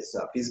it's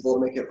not feasible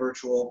to make it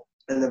virtual.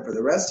 And then for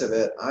the rest of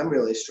it, I'm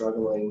really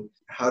struggling.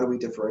 How do we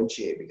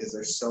differentiate? Because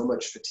there's so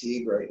much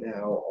fatigue right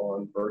now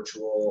on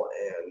virtual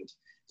and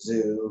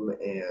Zoom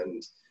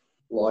and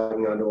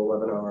logging onto a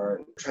webinar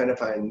and trying to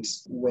find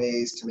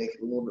ways to make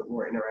it a little bit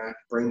more interactive.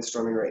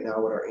 Brainstorming right now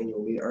what our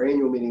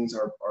annual meetings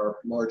are our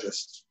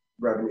largest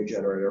revenue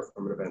generator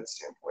from an event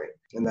standpoint.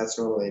 And that's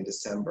normally in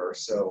December.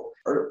 So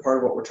part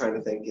of what we're trying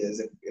to think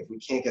is if we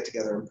can't get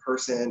together in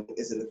person,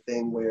 is it a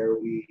thing where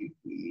we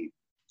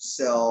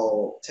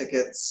sell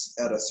tickets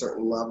at a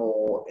certain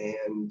level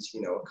and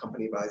a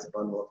company buys a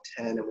bundle of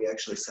 10 and we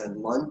actually send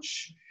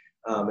lunch,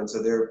 and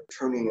so they're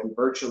tuning in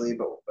virtually,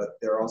 but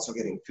they're also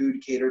getting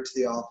food catered to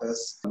the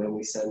office, and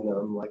we send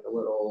them like a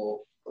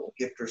little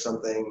gift or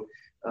something,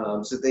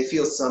 so they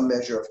feel some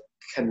measure of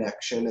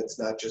connection. It's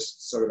not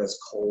just sort of as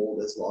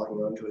cold as logging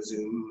onto a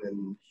Zoom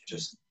and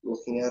just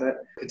looking at it.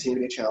 Continue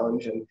to be a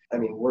challenge, and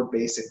we're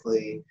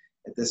basically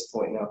at this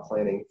point now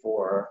planning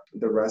for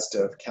the rest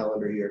of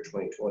calendar year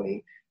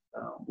 2020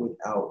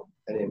 without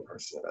an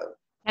in-person event.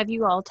 Have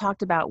you all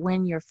talked about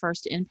when your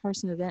first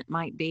in-person event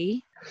might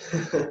be?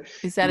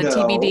 Is that a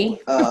TBD?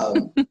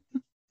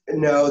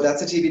 No,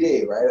 that's a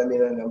TBD, right?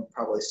 And I'm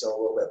probably still a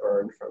little bit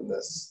burned from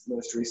this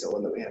most recent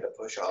one that we had to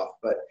push off.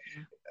 But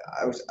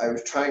I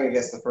was trying, I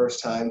guess, the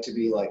first time to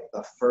be like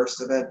the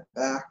first event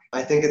back.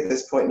 I think at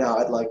this point now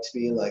I'd like to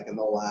be like in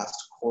the last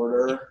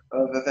quarter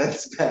of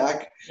events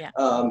back, Yeah.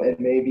 and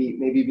maybe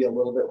be a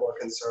little bit more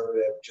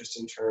conservative just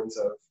in terms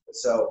of.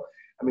 So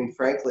I mean,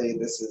 frankly,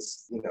 this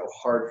is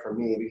hard for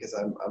me because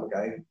I'm a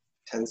guy who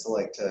tends to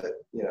like to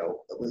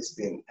at least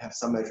have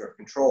some measure of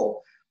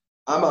control.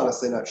 I'm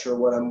honestly not sure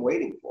what I'm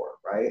waiting for,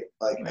 right?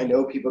 Like, I Right.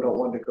 know people don't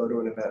want to go to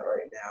an event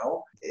right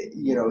now.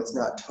 It's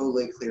not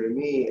totally clear to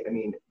me. I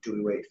mean, do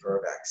we wait for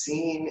a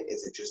vaccine?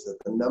 Is it just that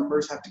the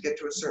numbers have to get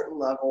to a certain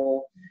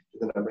level? Do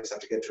the numbers have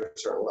to get to a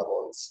certain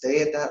level and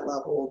stay at that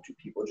level? Do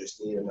people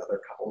just need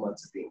another couple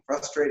months of being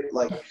frustrated?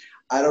 Like,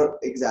 I don't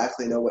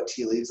exactly know what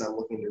tea leaves I'm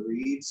looking to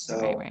read.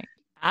 So, Right.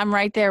 I'm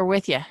right there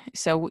with you.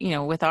 So,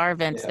 with our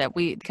events yeah, that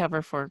we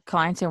cover for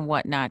clients and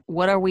whatnot,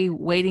 what are we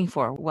waiting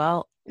for?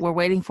 Well, we're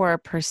waiting for a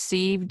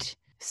perceived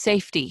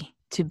safety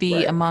to be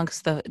right,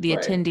 amongst the right,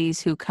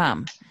 attendees who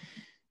come.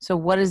 So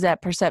what does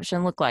that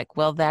perception look like?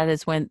 Well, that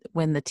is when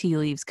the tea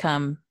leaves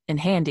come in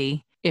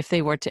handy if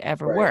they were to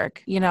ever right.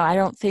 work. I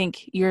don't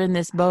think you're in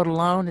this boat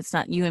alone. It's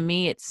not you and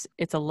me. It's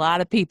a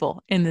lot of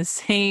people in the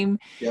same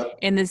Yep,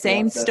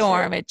 that's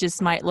storm. right. It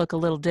just might look a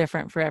little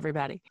different for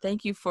everybody.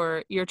 Thank you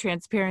for your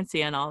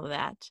transparency on all of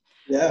that.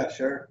 Yeah,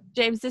 sure.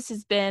 James, this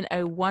has been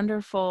a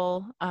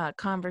wonderful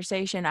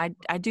conversation.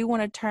 I do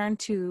want to turn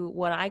to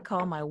what I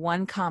call my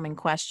one common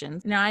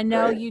question. Now, I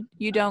know Great.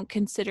 you don't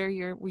consider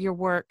your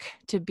work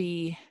to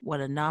be what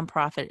a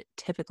nonprofit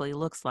typically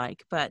looks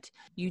like, but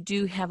you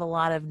do have a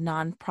lot of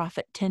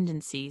nonprofit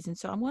tendencies. And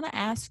so I want to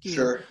ask you,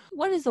 Sure.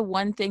 what is the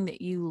one thing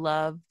that you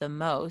love the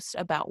most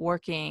about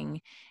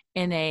working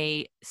in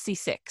a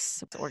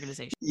C6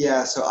 organization?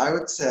 Yeah, so I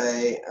would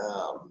say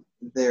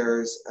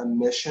there's a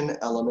mission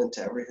element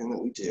to everything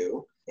that we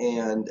do.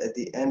 And at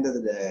the end of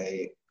the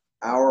day,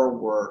 our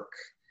work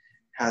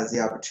has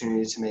the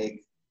opportunity to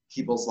make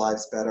people's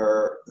lives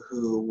better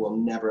who will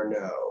never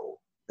know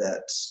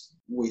that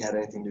we had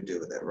anything to do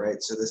with it,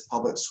 right? So this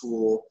public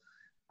school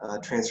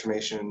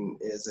transformation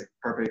is a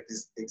perfect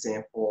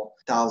example.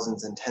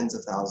 Thousands and tens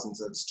of thousands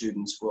of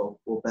students will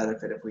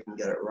benefit if we can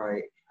get it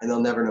right, and they'll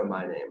never know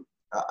my name.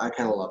 I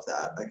kind of love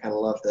that. I kind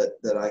of love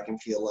that I can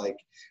feel like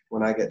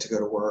when I get to go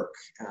to work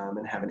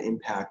and have an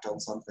impact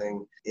on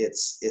something,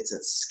 it's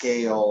at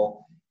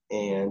scale,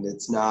 and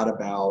it's not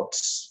about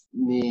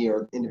me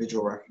or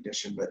individual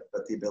recognition, but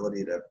the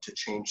ability to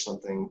change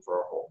something for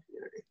a whole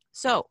community.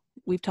 So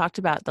we've talked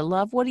about the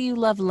love. What do you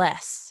love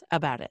less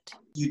about it?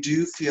 You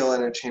do feel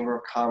in a chamber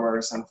of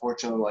commerce,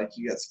 unfortunately, like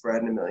you get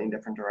spread in a million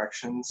different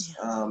directions,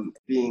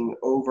 being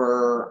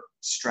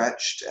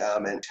overstretched.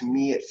 And to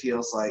me, it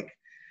feels like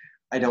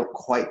I don't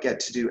quite get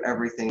to do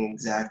everything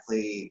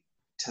exactly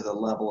to the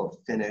level of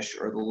finish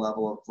or the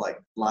level of like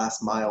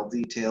last mile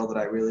detail that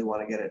I really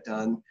want to get it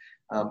done.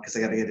 Because I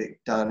got to get it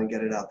done and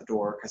get it out the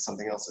door because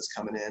something else is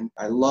coming in.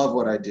 I love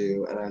what I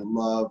do, and I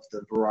love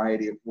the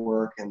variety of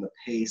work and the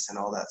pace and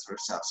all that sort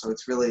of stuff. So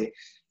it's really,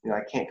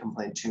 I can't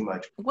complain too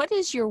much. What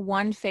is your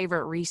one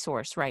favorite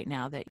resource right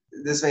now that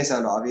This may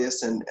sound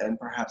obvious, and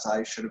perhaps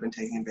I should have been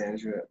taking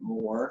advantage of it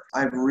more.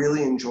 I've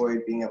really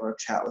enjoyed being able to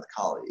chat with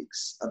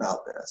colleagues about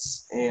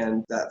this.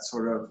 And that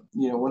sort of,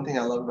 one thing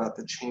I love about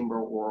the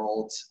chamber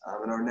world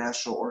and our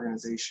national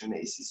organization,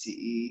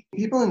 ACCE,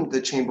 people in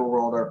the chamber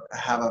world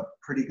have a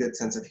pretty good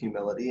sense of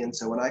humility. And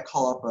so when I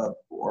call up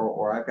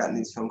or I've gotten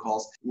these phone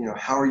calls,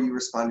 how are you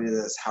responding to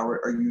this? How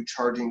are you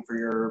charging for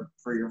your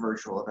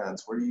virtual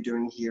events? What are you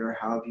doing here?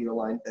 How have you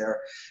aligned there?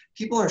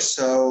 People are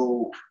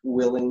so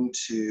willing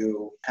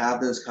to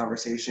have those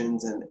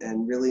conversations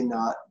and really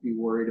not be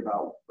worried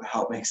about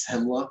how it makes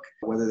them look,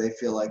 whether they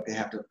feel like they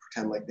have to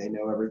pretend like they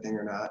know everything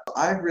or not.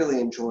 I've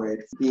really enjoyed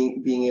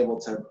being able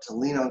to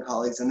lean on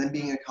colleagues, and then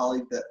being a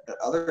colleague that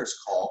others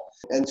call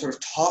and sort of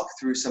talk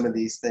through some of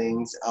these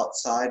things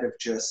outside of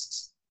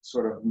just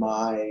sort of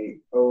my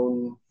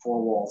own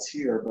four walls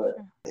here, but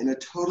in a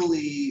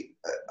totally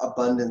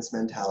abundance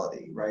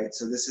mentality, right?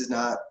 So this is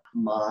not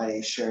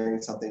my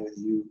sharing something with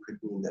you could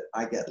mean that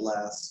I get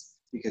less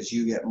because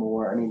you get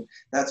more. I mean,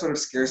 that sort of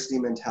scarcity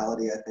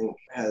mentality, I think,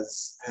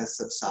 has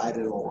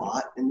subsided a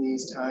lot in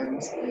these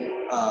times.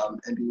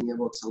 And being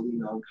able to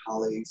lean on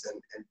colleagues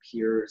and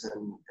peers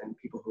and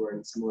people who are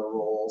in similar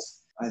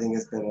roles, I think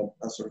has been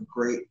a sort of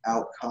great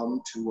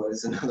outcome to what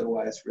is an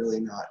otherwise really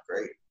not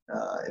great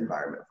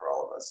environment for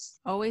all of us.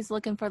 always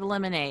looking for the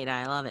lemonade?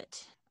 I love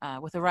it.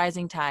 With a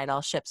rising tide,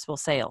 all ships will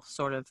sail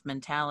sort of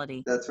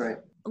mentality. That's right.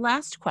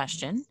 Last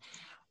question.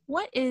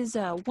 What is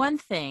one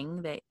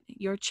thing that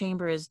your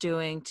chamber is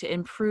doing to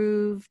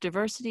improve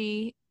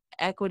diversity,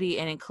 equity,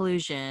 and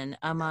inclusion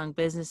among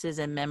businesses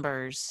and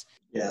members?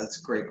 Yeah, that's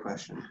a great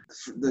question.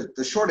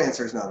 The short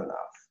answer is not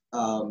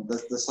enough.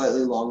 The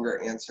slightly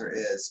longer answer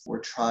is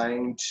we're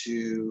trying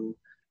to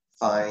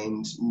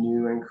find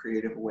new and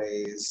creative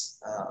ways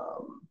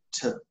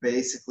to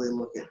basically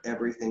look at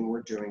everything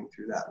we're doing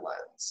through that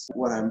lens.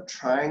 What I'm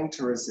trying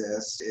to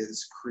resist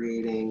is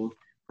creating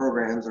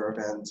programs or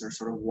events or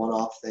sort of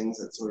one-off things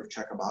that sort of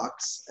check a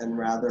box, and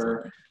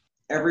rather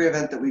every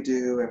event that we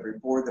do, every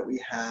board that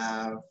we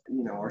have,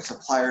 our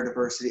supplier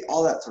diversity,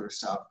 all that sort of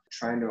stuff,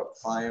 trying to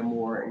apply a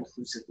more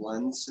inclusive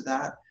lens to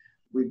that.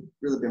 We've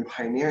really been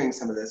pioneering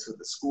some of this with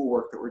the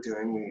schoolwork that we're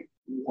doing. We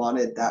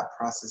wanted that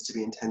process to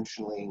be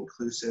intentionally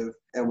inclusive,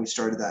 and we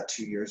started that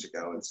 2 years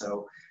ago. And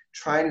so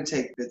trying to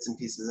take bits and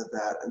pieces of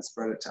that and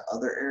spread it to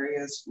other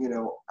areas,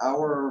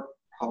 our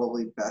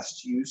probably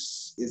best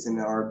use is in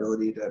our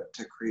ability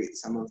to create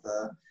some of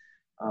the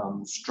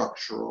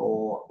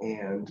structural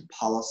and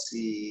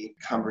policy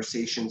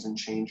conversations and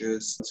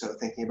changes. So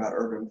thinking about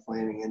urban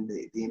planning and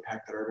the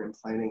impact that urban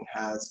planning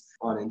has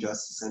on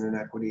injustice and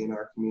inequity in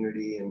our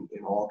community and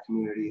in all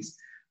communities.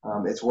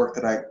 It's work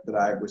that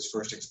I was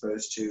first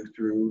exposed to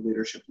through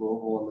Leadership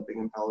Louisville and the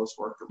Bingham Fellows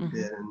work that we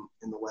did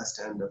in the West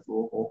End of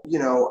Louisville.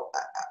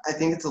 I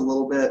think it's a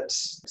little bit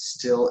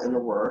still in the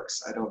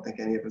works. I don't think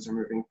any of us are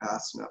moving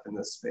fast enough in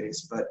this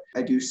space, but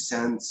I do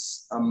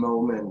sense a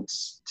moment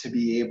to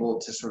be able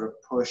to sort of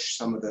push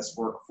some of this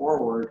work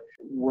forward.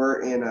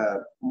 We're in a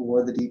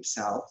more the deep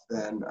South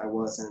than I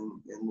was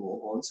in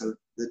Louisville, and so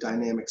the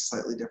dynamic's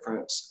slightly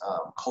different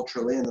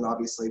culturally, and then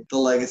obviously the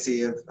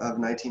legacy of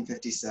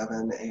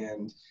 1957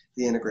 and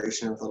the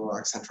integration of Little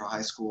Rock Central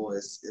High School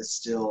is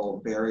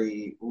still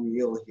very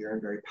real here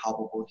and very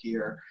palpable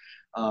here.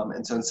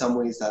 And so in some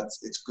ways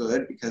it's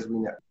good because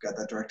we got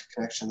that direct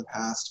connection in the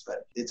past, but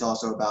it's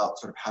also about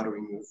sort of how do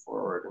we move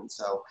forward. And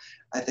so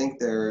I think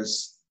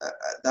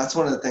that's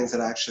one of the things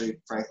that actually,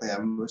 frankly,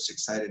 I'm most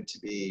excited to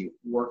be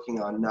working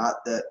on. Not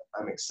that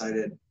I'm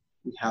excited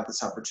we have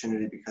this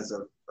opportunity because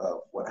of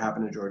what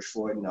happened to George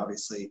Floyd, and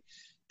obviously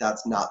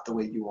that's not the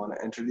way you want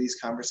to enter these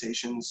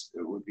conversations.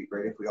 It would be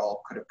great if we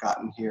all could have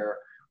gotten here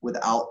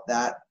without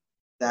that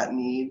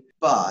need.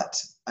 But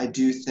I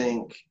do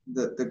think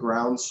that the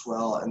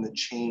groundswell and the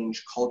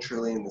change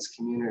culturally in this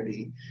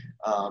community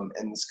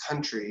and this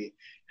country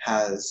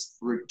has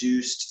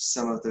reduced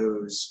some of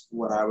those,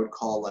 what I would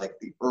call like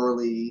the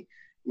early,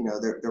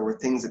 there were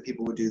things that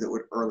people would do that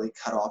would early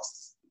cut off,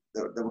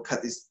 that would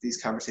cut these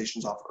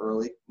conversations off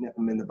early, nip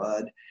them in the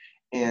bud.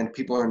 And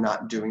people are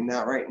not doing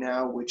that right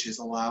now, which is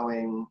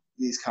allowing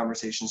these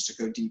conversations to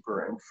go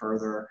deeper and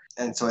further.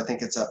 And so I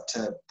think it's up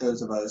to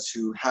those of us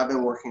who have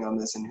been working on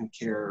this and who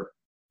care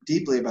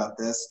deeply about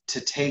this to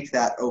take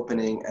that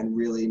opening and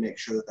really make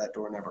sure that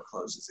door never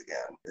closes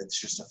again. It's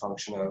just a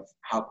function of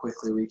how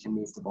quickly we can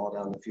move the ball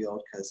down the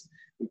field, because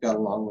we've got a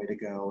long way to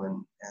go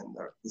and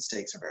the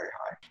stakes are very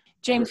high.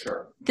 James,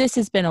 sure. This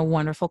has been a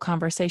wonderful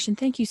conversation.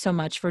 Thank you so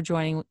much for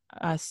joining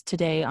us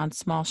today on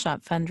Small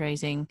Shop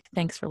Fundraising.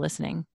 Thanks for listening.